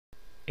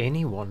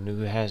Anyone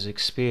who has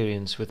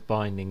experience with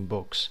binding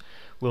books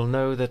will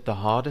know that the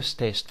hardest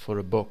test for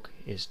a book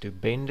is to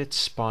bend its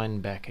spine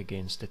back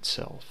against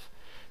itself.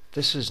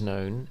 This is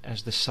known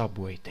as the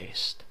subway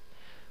test.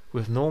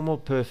 With normal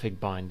perfect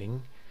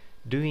binding,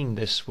 doing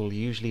this will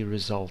usually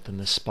result in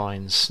the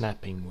spine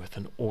snapping with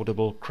an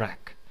audible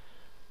crack.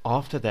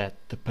 After that,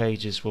 the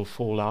pages will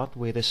fall out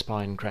where the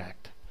spine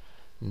cracked.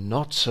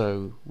 Not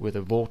so with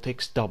a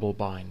vorTEX double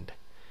bind.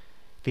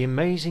 The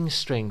amazing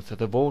strength of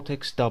the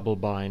vorTEX double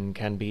bind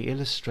can be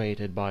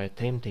illustrated by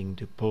attempting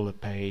to pull a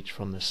page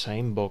from the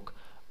same book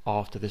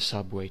after the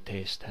subway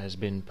test has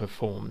been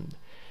performed.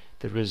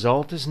 The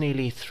result is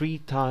nearly 3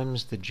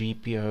 times the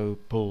GPO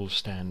pull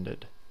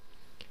standard.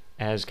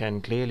 As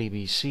can clearly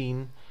be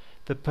seen,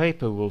 the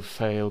paper will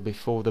fail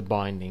before the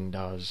binding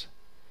does.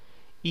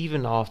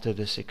 Even after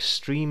this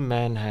extreme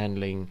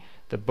manhandling,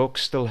 the book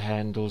still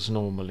handles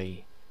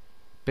normally.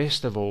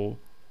 Best of all,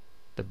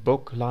 the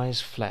book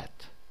lies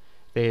flat.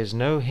 There is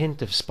no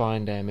hint of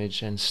spine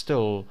damage, and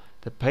still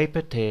the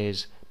paper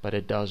tears, but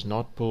it does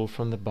not pull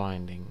from the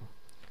binding.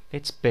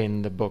 Let's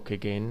bend the book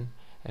again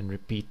and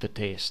repeat the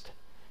test.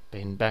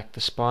 Bend back the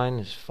spine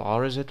as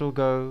far as it will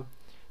go.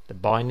 The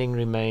binding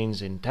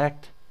remains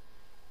intact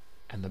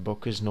and the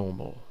book is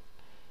normal.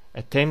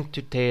 Attempt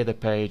to tear the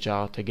page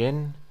out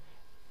again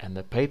and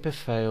the paper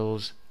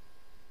fails,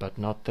 but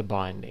not the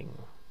binding.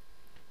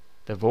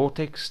 The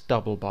vorTEX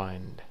double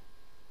bind.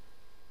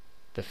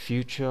 The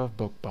future of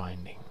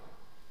bookbinding.